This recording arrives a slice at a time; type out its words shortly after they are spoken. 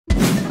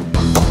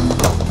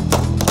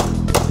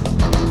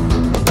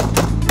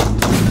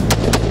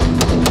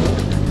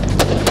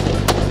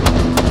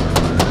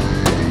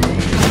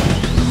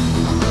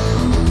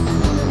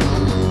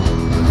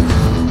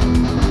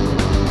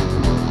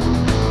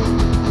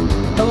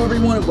Hello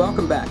everyone and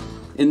welcome back.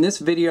 In this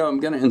video I'm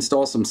going to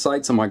install some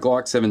sights on my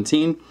Glock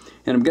 17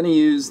 and I'm going to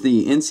use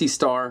the NC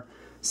Star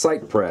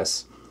sight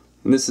press.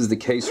 And this is the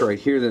case right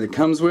here that it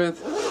comes with.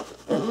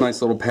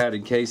 Nice little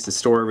padded case to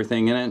store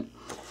everything in it.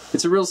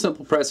 It's a real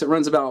simple press. It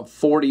runs about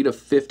 $40 to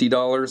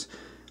 $50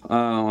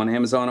 on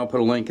Amazon. I'll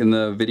put a link in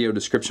the video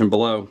description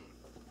below.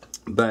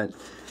 But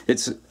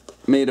it's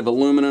made of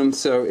aluminum,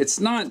 so it's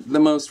not the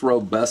most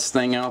robust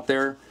thing out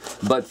there,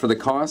 but for the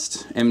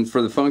cost and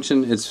for the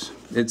function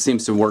it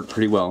seems to work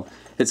pretty well.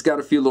 It's got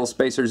a few little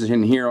spacers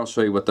in here. I'll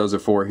show you what those are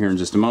for here in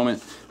just a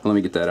moment. Let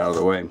me get that out of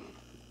the way.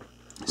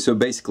 So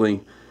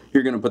basically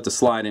you're going to put the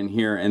slide in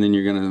here and then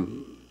you're going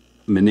to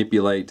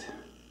manipulate,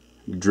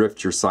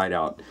 drift your sight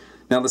out.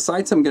 Now the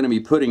sights I'm going to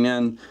be putting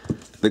in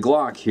the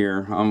Glock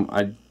here,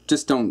 I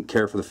just don't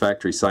care for the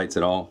factory sights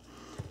at all,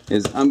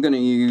 is I'm going to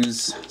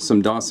use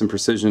some Dawson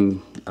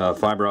Precision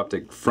fiber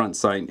optic front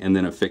sight and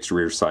then a fixed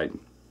rear sight.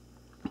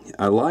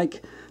 I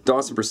like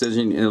Dawson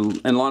Precision.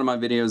 In a lot of my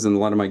videos and a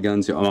lot of my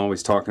guns, I'm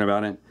always talking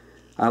about it.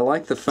 I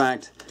like the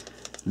fact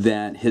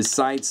that his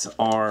sights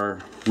are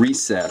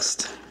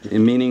recessed,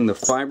 meaning the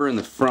fiber in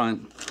the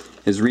front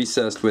is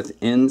recessed with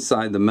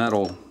inside the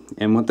metal,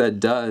 and what that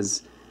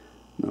does,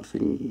 I don't know if you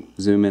can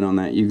zoom in on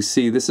that, you can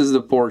see this is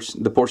the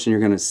portion you're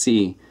going to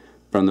see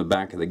from the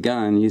back of the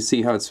gun. You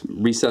see how it's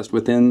recessed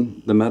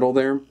within the metal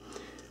there?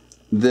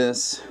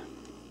 This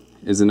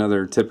is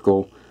another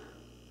typical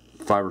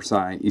fiber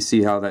sight. You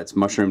see how that's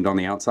mushroomed on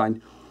the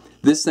outside?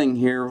 This thing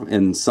here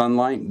in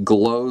sunlight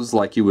glows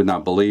like you would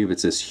not believe.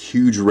 It's this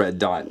huge red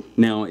dot.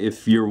 Now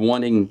if you're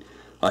wanting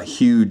a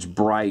huge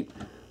bright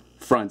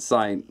front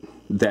sight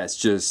that's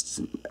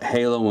just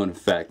halo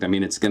effect, I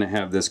mean it's going to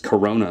have this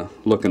corona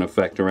looking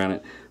effect around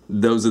it,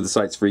 those are the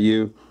sights for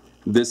you.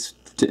 This,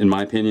 in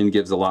my opinion,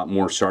 gives a lot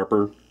more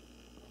sharper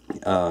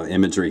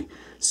imagery.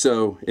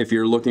 So if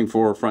you're looking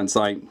for a front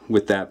sight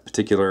with that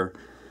particular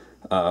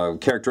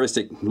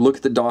characteristic, look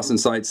at the Dawson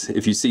sights.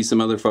 If you see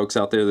some other folks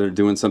out there that are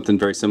doing something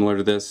very similar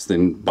to this,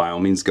 then by all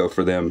means go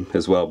for them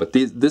as well. But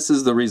this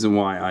is the reason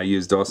why I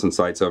use Dawson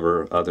sights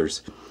over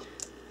others.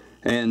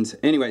 And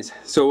anyways,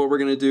 so what we're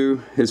going to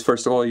do is,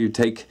 first of all, you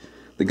take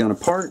the gun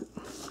apart,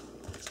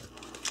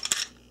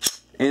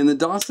 and the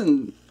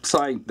Dawson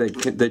sight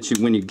that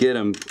you, when you get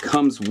them,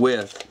 comes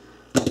with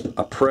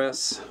a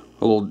press,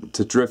 a little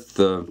to drift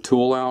the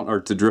tool out, or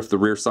to drift the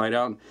rear sight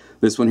out.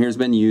 This one here has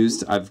been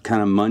used. I've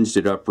kind of munged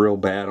it up real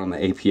bad on the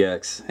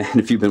APX, and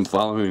if you've been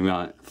following me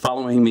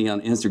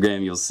on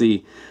Instagram, you'll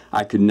see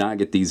I could not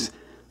get these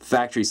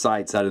factory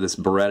sights out of this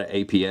Beretta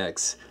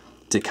APX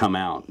to come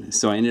out.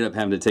 So I ended up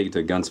having to take it to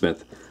a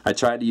gunsmith. I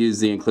tried to use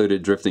the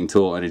included drifting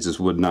tool and it just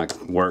would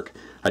not work.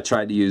 I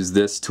tried to use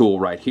this tool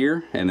right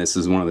here, and this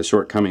is one of the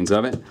shortcomings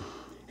of it,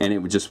 and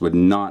it just would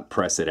not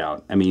press it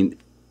out. I mean,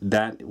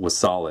 that was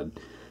solid.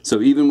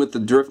 So even with the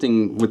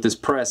drifting with this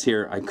press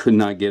here, I could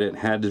not get it.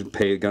 Had to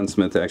pay a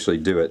gunsmith to actually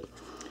do it.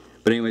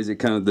 But anyways,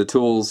 the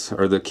tools,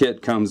 or the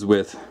kit, comes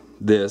with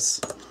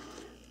this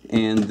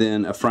and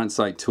then a front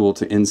sight tool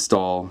to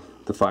install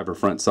the fiber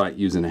front sight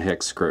using a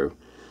hex screw.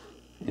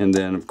 And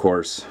then of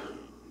course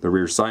the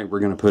rear sight we're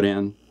going to put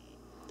in.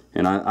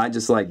 And I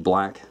just like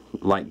black,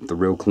 like the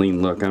real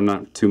clean look. I'm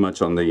not too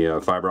much on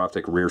the fiber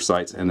optic rear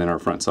sights, and then our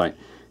front sight.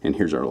 And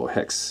here's our little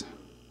hex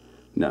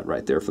nut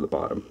right there for the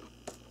bottom.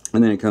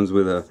 And then it comes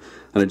with an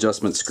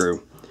adjustment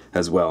screw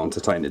as well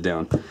to tighten it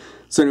down.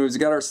 So anyways, we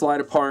got our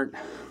slide apart,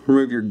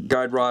 remove your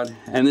guide rod,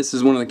 and this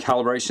is one of the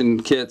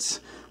calibration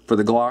kits for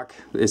the Glock.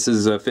 This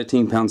is a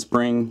 15-pound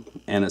spring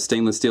and a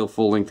stainless steel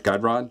full-length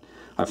guide rod.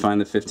 I find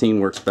the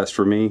 15 works best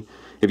for me.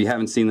 If you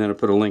haven't seen that, I'll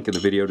put a link in the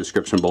video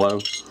description below.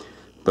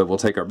 But we'll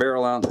take our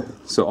barrel out.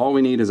 So all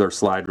we need is our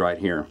slide right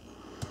here.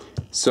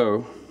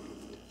 So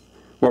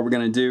what we're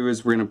going to do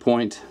is we're going to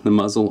point the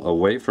muzzle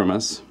away from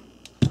us,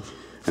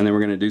 and then we're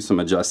going to do some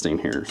adjusting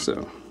here.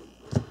 So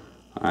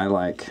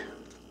going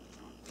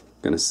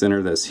to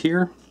center this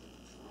here,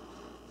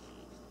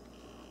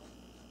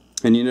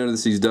 and you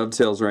notice these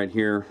dovetails right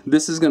here.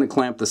 This is going to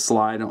clamp the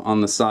slide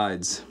on the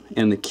sides,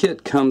 and the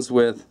kit comes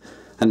with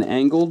an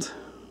angled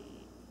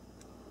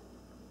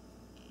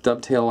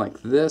dovetail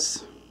like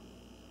this.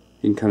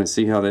 You can kind of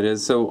see how that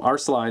is. So our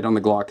slide on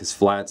the Glock is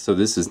flat, so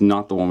this is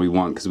not the one we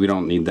want because we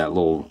don't need that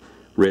little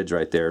ridge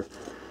right there.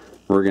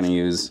 We're going to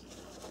use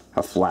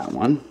a flat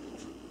one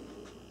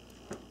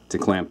to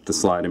clamp the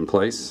slide in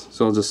place.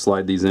 So I'll just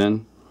slide these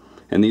in,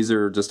 and these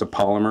are just a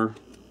polymer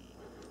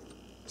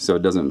so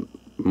it doesn't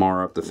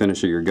mar up the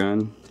finish of your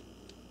gun.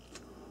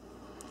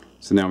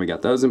 So now we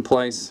got those in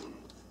place.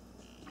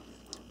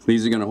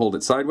 These are going to hold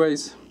it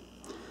sideways.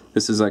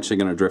 This is actually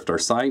going to drift our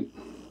sight,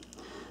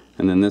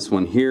 and then this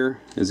one here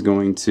is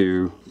going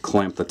to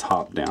clamp the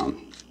top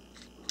down.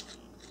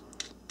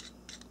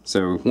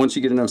 So once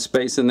you get enough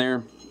space in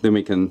there, then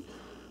we can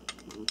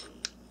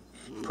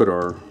put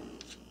our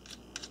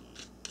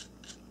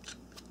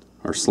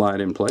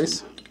slide in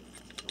place.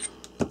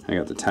 I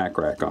got the tack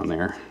rack on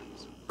there,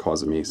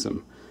 causing me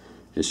some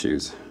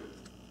issues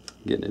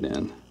getting it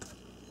in.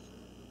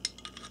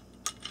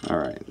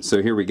 Alright,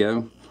 so here we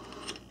go.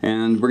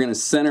 And we're going to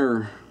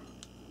center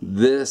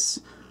this,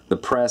 the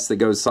press that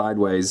goes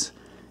sideways,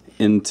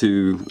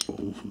 into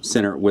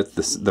center with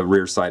the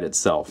rear sight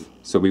itself.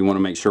 So we want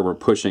to make sure we're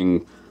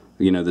pushing,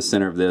 you know, the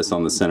center of this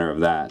on the center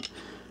of that.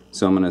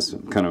 So I'm going to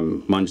kind of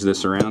munge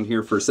this around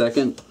here for a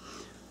second.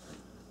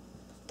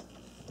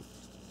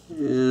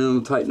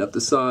 And tighten up the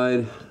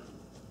side.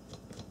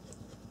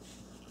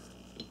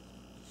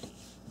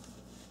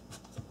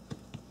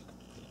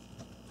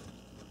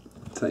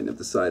 Tighten up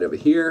the side over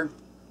here.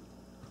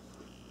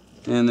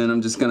 And then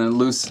I'm just going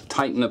to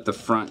tighten up the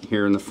front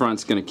here, and the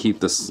front's going to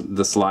keep the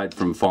slide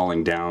from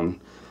falling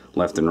down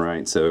left and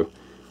right. So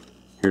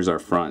here's our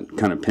front,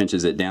 kind of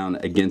pinches it down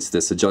against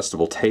this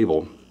adjustable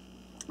table.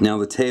 Now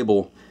the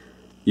table,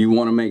 you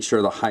want to make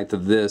sure the height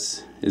of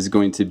this is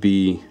going to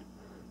be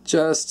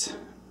just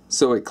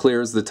so it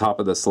clears the top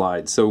of the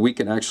slide. So we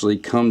can actually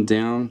come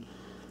down,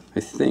 I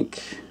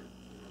think,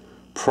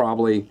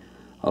 probably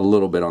a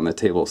little bit on the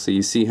table. So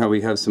you see how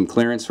we have some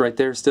clearance right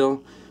there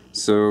still?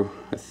 So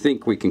I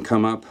think we can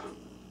come up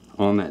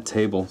on that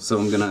table. So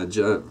I'm going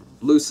to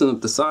loosen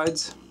up the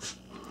sides,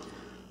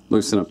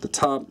 loosen up the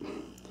top,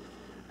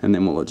 and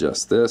then we'll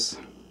adjust this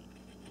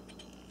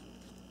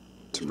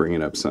to bring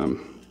it up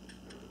some.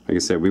 Like I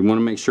said, we want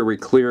to make sure we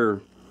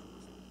clear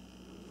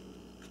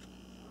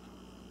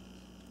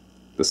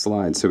the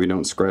slide so we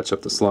don't scratch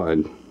up the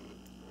slide.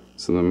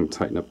 So then we'll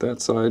tighten up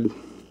that side,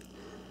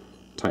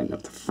 tighten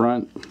up the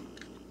front,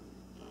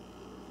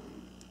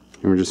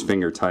 and we're just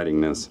finger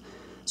tightening this.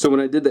 So when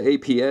I did the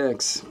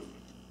APX,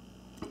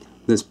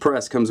 this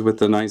press comes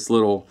with a nice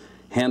little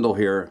handle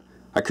here.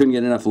 I couldn't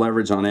get enough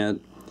leverage on it.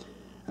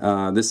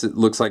 It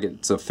looks like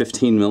it's a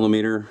 15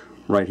 millimeter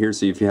right here.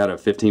 So if you had a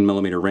 15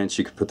 millimeter wrench,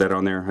 you could put that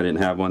on there. I didn't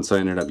have one, so I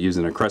ended up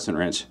using a crescent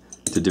wrench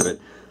to do it.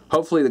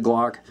 Hopefully the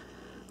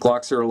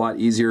Glocks are a lot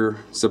easier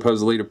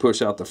supposedly to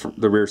push out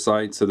the rear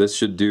sight. So this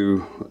should be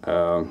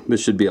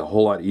a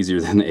whole lot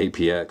easier than the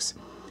APX.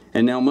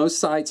 And now most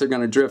sights are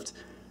going to drift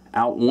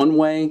out one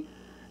way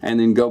and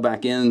then go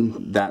back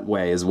in that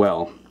way as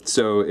well.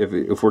 So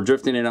if we're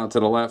drifting it out to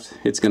the left,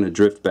 it's going to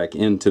drift back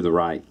into the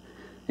right.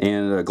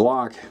 And a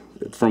Glock,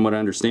 from what I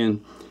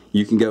understand,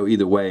 you can go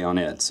either way on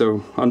it.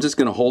 So I'm just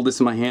going to hold this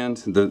in my hand.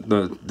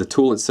 The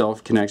tool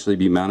itself can actually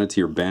be mounted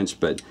to your bench,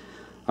 but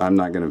I'm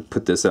not going to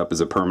put this up as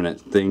a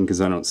permanent thing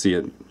because I don't see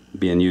it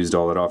being used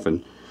all that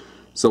often.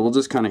 So we'll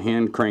just kind of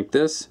hand crank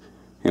this,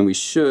 and we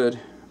should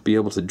be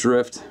able to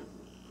drift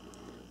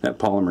that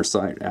polymer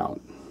sight out.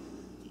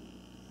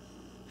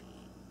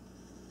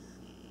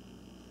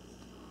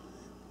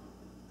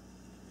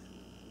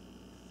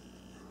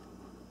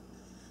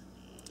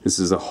 This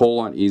is a whole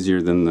lot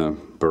easier than the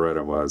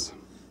Beretta was.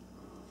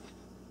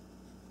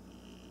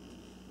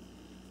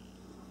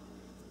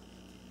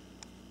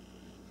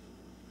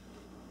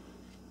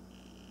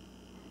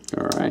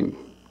 Alright,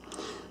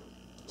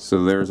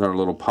 so there's our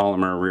little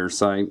polymer rear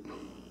sight.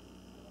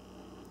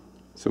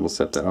 So we'll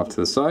set that off to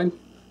the side.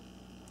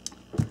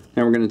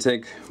 Now I'm going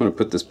to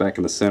put this back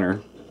in the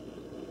center.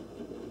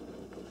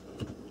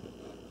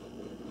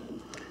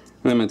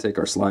 And I'm going to take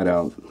our slide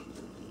out,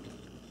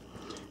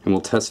 and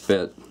we'll test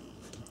fit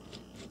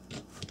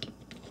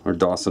our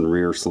Dawson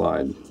rear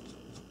slide,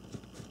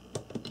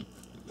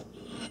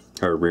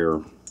 or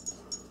rear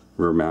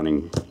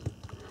mounting.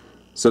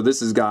 So this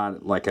has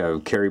got like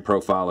a carry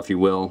profile, if you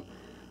will.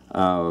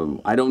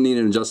 I don't need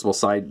an adjustable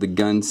sight. The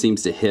gun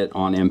seems to hit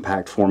on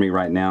impact for me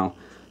right now.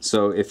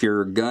 So if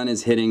your gun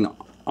is hitting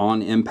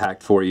on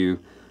impact for you,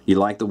 you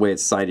like the way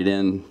it's sighted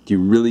in,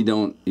 you really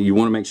don't, you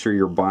want to make sure if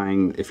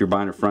you're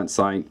buying a front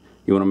sight,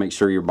 you want to make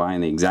sure you're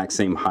buying the exact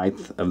same height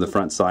of the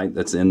front sight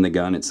that's in the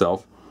gun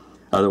itself.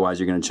 Otherwise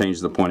you're going to change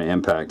the point of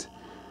impact.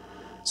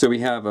 So we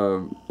have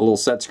a little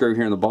set screw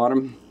here in the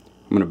bottom.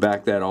 I'm going to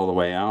back that all the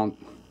way out.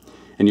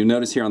 And you'll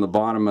notice here on the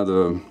bottom of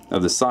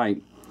the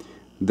sight,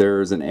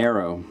 there's an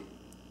arrow.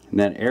 And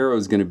that arrow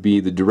is going to be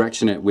the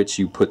direction at which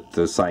you put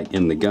the sight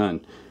in the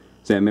gun.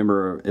 So I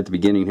remember at the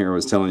beginning here I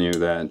was telling you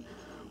that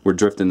we're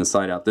drifting the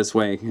sight out this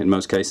way in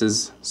most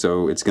cases.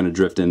 So it's going to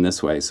drift in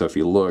this way. So if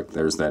you look,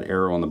 there's that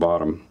arrow on the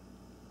bottom.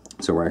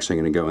 So we're actually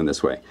going to go in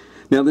this way.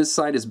 Now this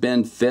sight has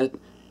been fit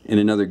in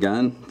another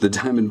gun, the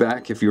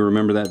Diamondback, if you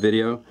remember that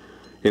video.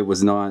 It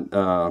was not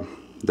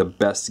the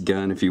best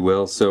gun, if you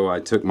will, so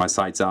I took my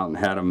sights out and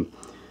had them,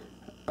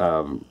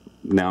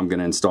 now I'm going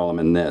to install them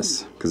in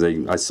this, because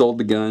I sold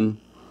the gun,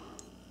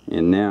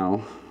 and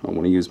now I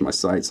want to use my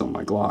sights on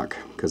my Glock,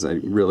 because I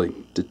really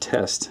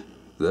detest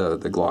the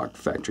Glock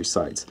factory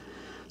sights.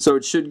 So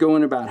it should go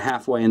in about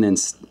halfway and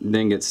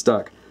then get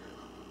stuck.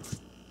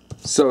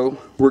 So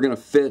we're going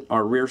to fit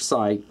our rear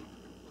sight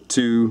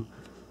to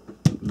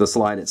the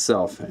slide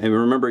itself, and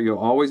remember, you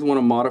always want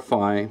to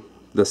modify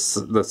the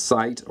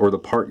sight or the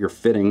part you're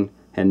fitting,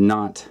 and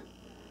not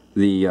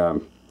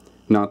the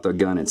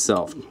gun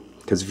itself,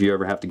 because if you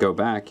ever have to go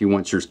back, you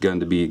want your gun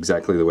to be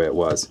exactly the way it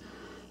was.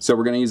 So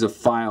we're going to use a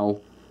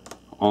file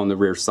on the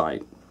rear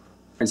sight.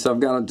 And so I've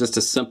got just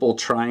a simple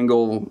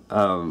triangle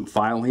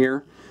file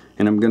here,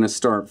 and I'm going to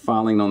start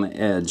filing on the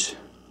edge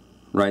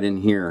right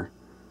in here.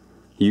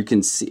 You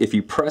can see if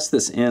you press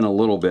this in a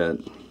little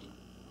bit,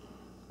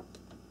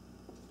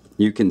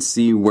 you can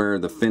see where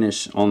the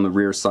finish on the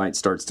rear sight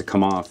starts to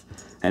come off,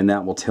 and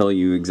that will tell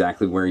you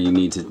exactly where you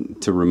need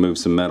to remove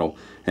some metal.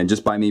 And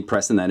just by me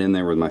pressing that in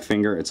there with my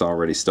finger, it's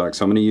already stuck.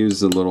 So I'm going to use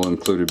the little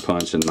included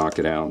punch and knock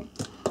it out.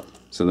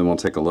 So then we'll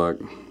take a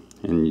look.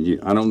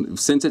 And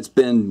since it's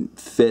been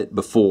fit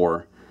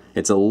before,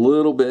 it's a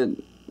little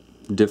bit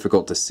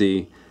difficult to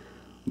see,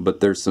 but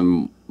there's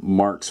some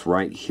marks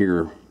right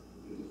here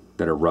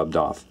that are rubbed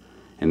off,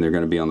 and they're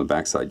going to be on the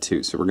backside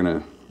too. So we're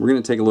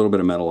gonna take a little bit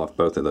of metal off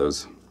both of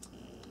those.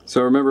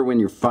 So remember, when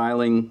you're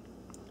filing,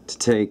 to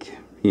take,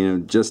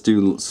 just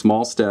do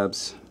small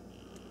steps,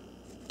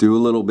 do a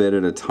little bit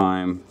at a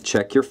time,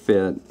 check your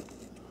fit,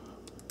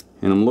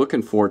 and I'm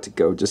looking for it to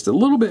go just a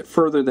little bit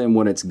further than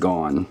what it's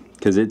gone,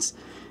 because it's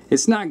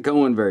not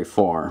going very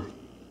far.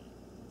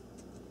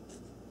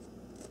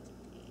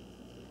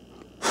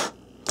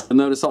 You'll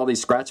notice all these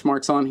scratch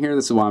marks on here.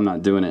 This is why I'm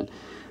not doing it.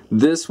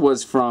 This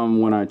was from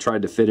when I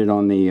tried to fit it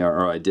on the,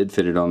 or I did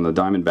fit it on the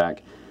Diamondback.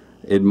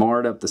 It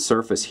marred up the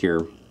surface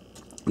here.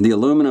 The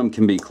aluminum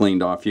can be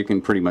cleaned off. You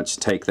can pretty much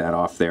take that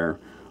off there,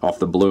 off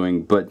the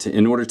bluing. But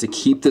in order to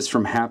keep this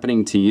from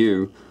happening to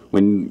you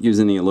when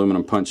using the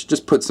aluminum punch,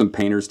 just put some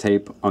painter's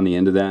tape on the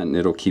end of that and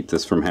it'll keep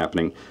this from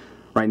happening.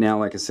 Right now,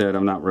 like I said,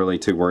 I'm not really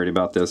too worried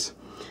about this.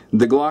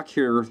 The Glock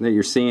here that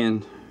you're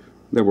seeing,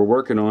 that we're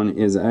working on,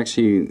 is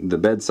actually the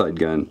bedside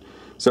gun.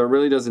 So it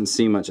really doesn't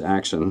see much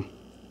action.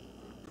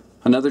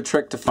 Another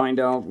trick to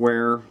find out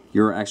where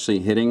you're actually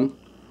hitting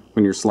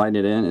when you're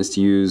sliding it in is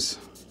to use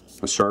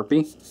a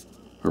Sharpie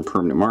or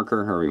permanent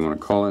marker, however you want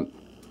to call it.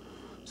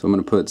 So I'm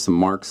going to put some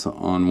marks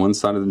on one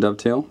side of the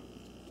dovetail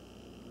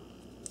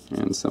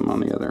and some on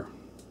the other.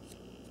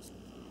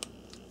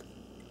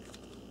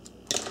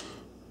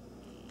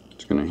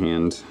 Just going to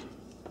hand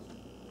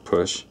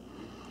push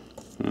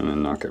and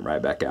then knock it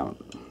right back out.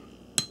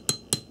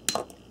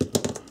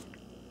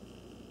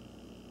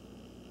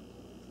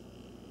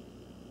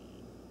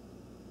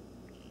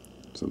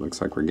 So it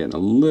looks like we're getting a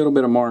little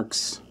bit of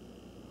marks.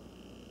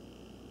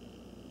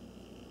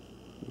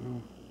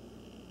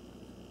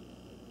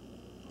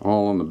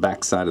 All on the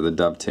back side of the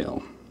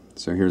dovetail.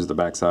 So here's the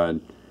back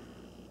side.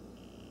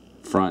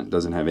 Front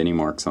doesn't have any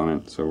marks on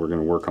it, so we're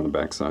going to work on the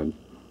back side.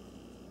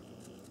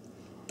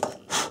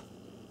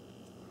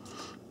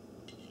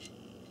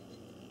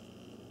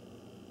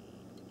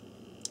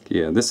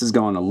 Yeah, this is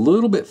going a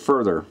little bit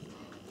further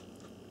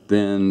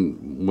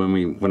than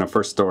when I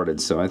first started,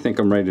 so I think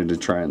I'm ready to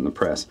try it in the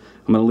press.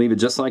 I'm going to leave it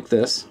just like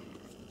this.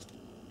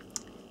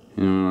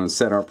 And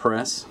set our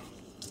press,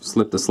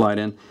 slip the slide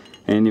in.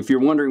 And if you're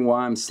wondering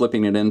why I'm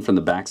slipping it in from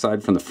the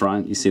backside, from the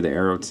front, you see the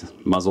arrow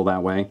muzzle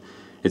that way.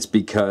 It's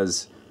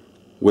because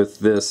with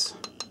this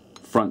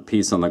front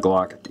piece on the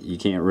Glock, you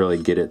can't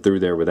really get it through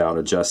there without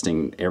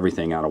adjusting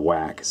everything out of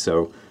whack.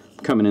 So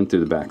coming in through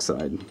the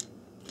backside,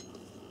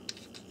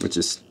 which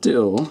is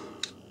still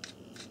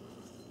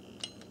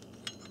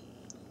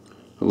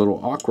a little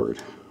awkward.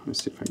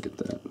 Let's see if I can get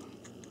that.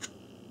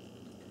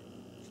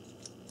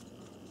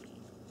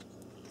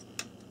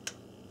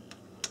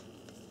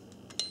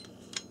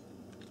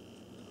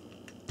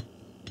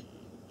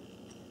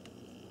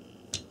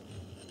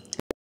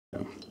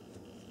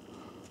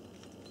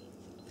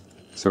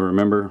 So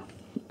remember,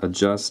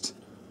 adjust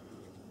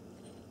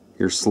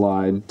your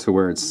slide to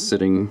where it's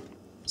sitting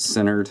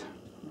centered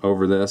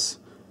over this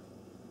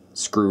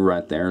screw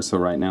right there. So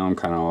right now I'm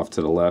kind of off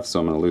to the left, so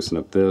I'm going to loosen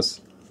up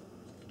this,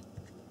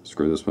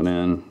 screw this one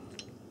in.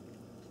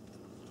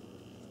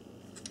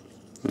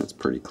 That's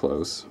pretty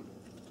close.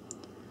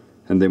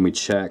 And then we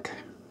check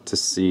to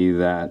see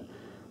that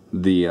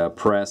the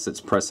press that's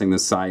pressing the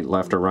sight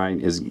left or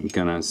right is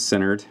gonna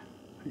centered,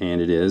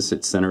 and it is.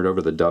 It's centered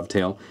over the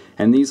dovetail.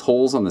 And these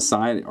holes on the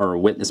side are a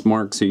witness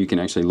mark, so you can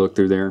actually look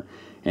through there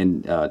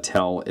and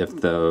tell if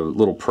the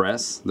little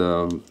press,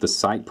 the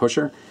sight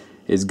pusher,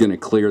 is gonna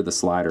clear the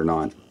slide or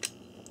not.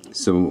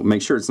 So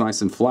make sure it's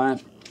nice and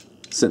flat,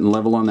 sitting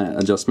level on that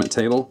adjustment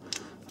table.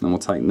 And then we'll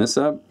tighten this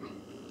up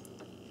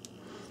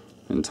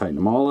and tighten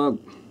them all up.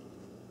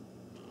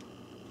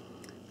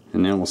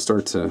 And now we'll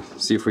start to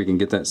see if we can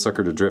get that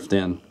sucker to drift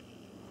in.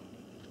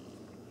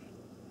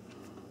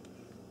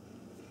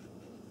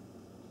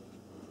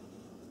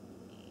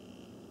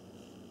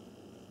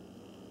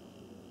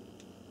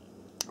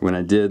 When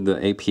I did the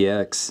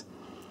APX,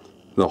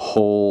 the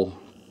whole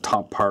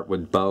top part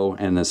would bow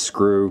and the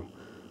screw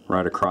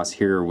right across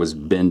here was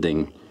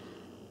bending.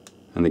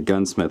 And the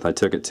gunsmith I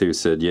took it to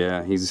said,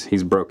 yeah,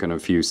 he's broken a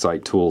few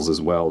sight tools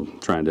as well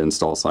trying to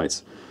install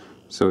sights.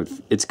 So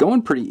it's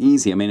going pretty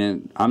easy. I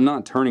mean, I'm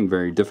not turning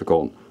very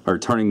difficult or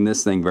turning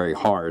this thing very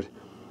hard.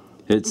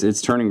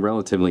 It's turning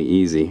relatively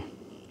easy.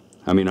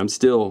 I mean,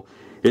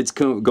 it's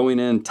going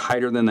in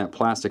tighter than that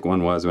plastic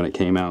one was when it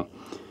came out.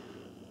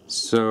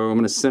 So I'm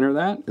going to center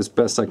that as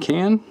best I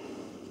can.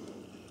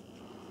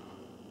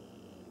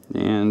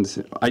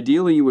 And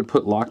ideally you would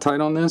put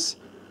Loctite on this,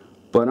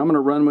 but I'm going to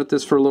run with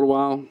this for a little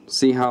while,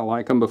 see how I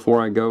like them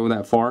before I go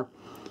that far.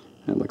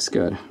 It looks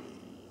good.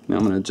 Now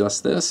I'm going to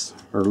adjust this,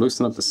 or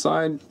loosen up the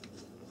side.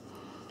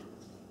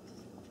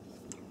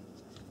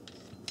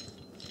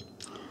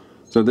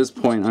 So at this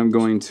point I'm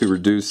going to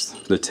reduce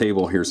the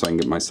table here so I can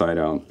get my sight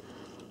out.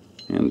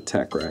 And the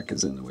tack rack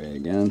is in the way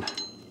again.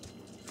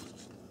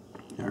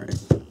 Alright.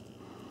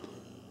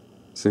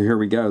 So here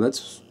we go.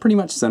 That's pretty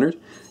much centered.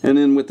 And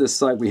then with this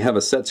sight we have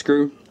a set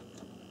screw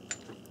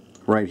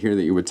right here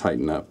that you would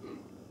tighten up.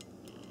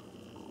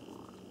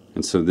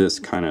 And so this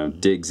kind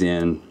of digs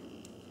in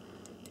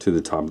to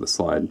the top of the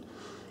slide.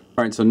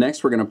 Alright, so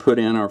next we're going to put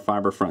in our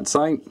fiber front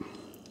sight.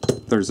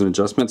 There's an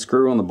adjustment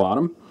screw on the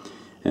bottom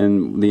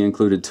and the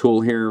included tool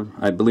here,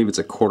 I believe it's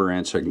a 1/4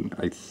 inch.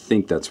 I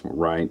think that's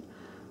right.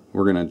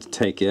 We're going to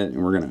take it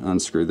and we're going to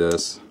unscrew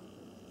this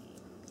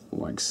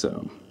like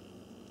so.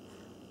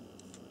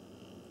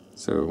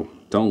 So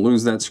don't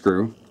lose that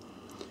screw.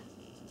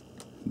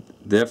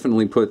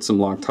 Definitely put some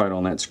Loctite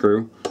on that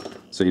screw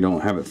so you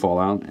don't have it fall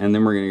out. And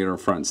then we're going to get our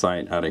front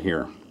sight out of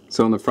here.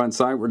 So on the front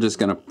sight we're just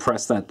going to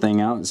press that thing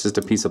out. It's just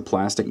a piece of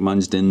plastic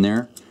munged in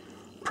there.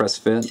 Press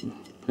fit,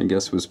 I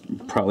guess was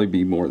probably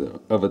be more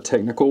of a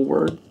technical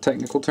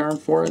term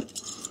for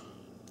it.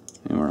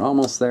 And we're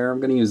almost there. I'm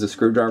going to use a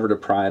screwdriver to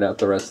pry it up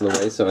the rest of the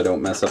way so I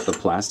don't mess up the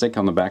plastic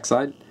on the back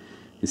side.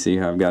 You see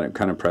how I've got it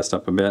kind of pressed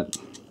up a bit.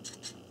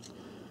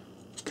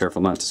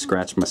 Careful not to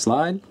scratch my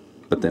slide.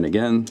 But then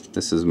again,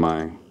 this is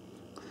my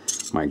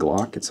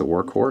Glock. It's a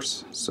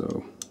workhorse,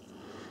 so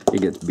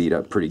it gets beat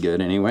up pretty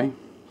good anyway.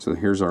 So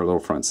here's our little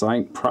front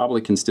sight.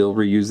 Probably can still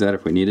reuse that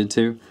if we needed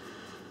to.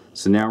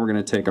 So now we're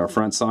going to take our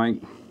front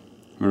sight.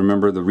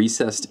 Remember, the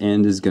recessed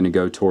end is going to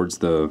go towards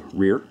the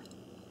rear.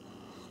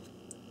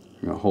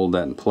 I'm going to hold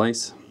that in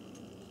place.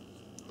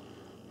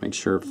 Make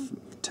sure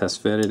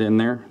test fit it in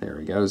there. There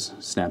it goes.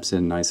 Snaps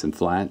in nice and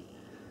flat.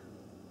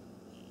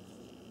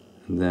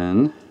 And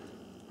then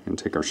I'm going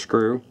to take our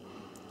screw.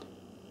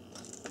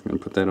 I'm going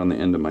to put that on the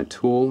end of my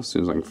tool as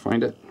soon as I can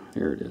find it.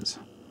 There it is.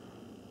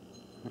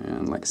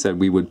 And like I said,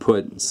 we would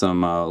put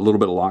some a little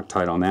bit of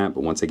Loctite on that,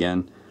 but once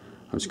again,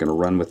 I'm just going to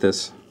run with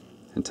this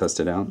and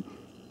test it out.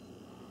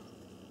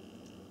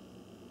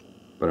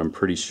 But I'm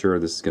pretty sure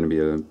this is going to be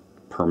a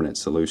permanent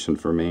solution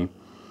for me,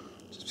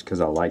 just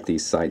because I like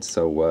these sights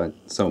so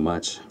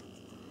much.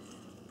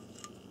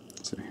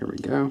 So here we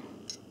go.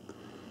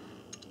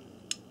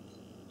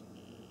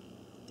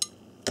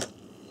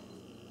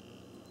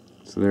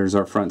 So there's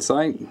our front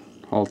sight,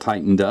 all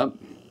tightened up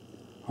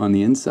on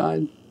the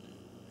inside.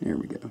 There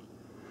we go.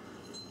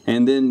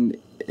 And then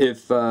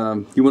if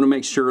you want to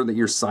make sure that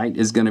your sight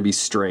is going to be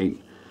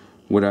straight,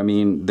 what I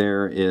mean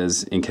there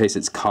is, in case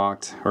it's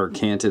cocked or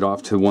canted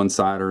off to one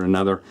side or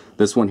another,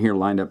 this one here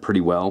lined up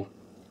pretty well.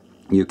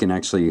 You can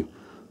actually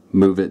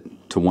move it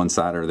to one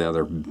side or the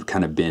other,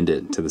 kind of bend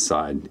it to the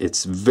side.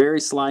 It's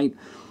very slight,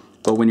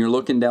 but when you're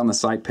looking down the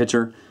sight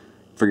picture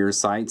for your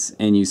sights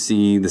and you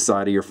see the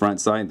side of your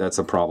front sight, that's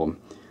a problem.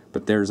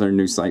 But there's our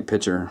new sight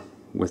picture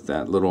with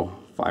that little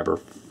fiber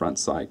front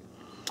sight.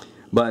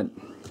 But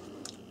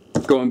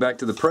going back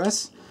to the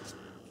press,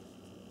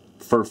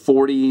 for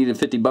 40 to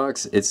 50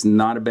 bucks, it's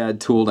not a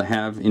bad tool to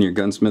have in your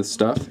gunsmith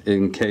stuff,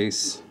 in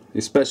case,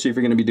 especially if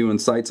you're going to be doing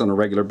sights on a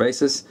regular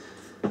basis.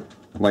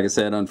 Like I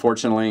said,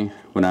 unfortunately,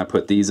 when I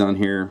put these on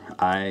here,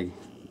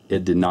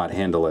 it did not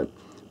handle it.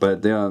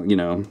 But you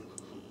know,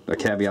 a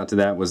caveat to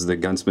that was the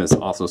gunsmith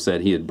also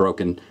said he had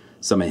broken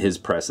some of his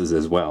presses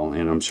as well,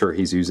 and I'm sure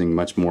he's using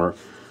much more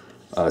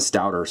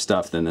stouter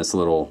stuff than this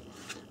little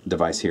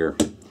device here.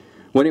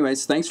 Well,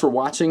 anyways, thanks for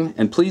watching,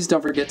 and please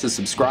don't forget to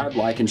subscribe,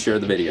 like, and share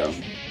the video.